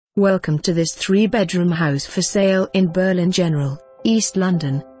Welcome to this 3-bedroom house for sale in Berlin General, East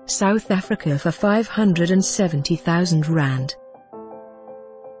London, South Africa for R570,000.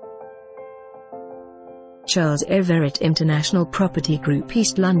 Charles Everitt International Property Group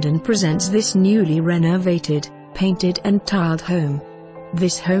East London presents this newly renovated, painted and tiled home.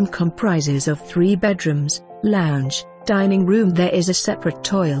 This home comprises of 3 bedrooms, lounge, dining room. There is a separate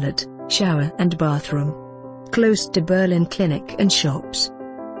toilet, shower and bathroom. Close to Berlin Clinic and shops.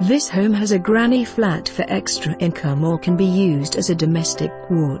 This home has a granny flat for extra income or can be used as a domestic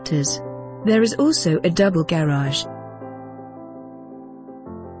quarters. There is also a double garage.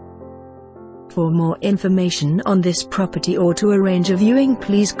 For more information on this property or to arrange a viewing,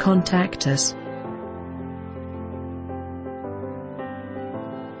 please contact us.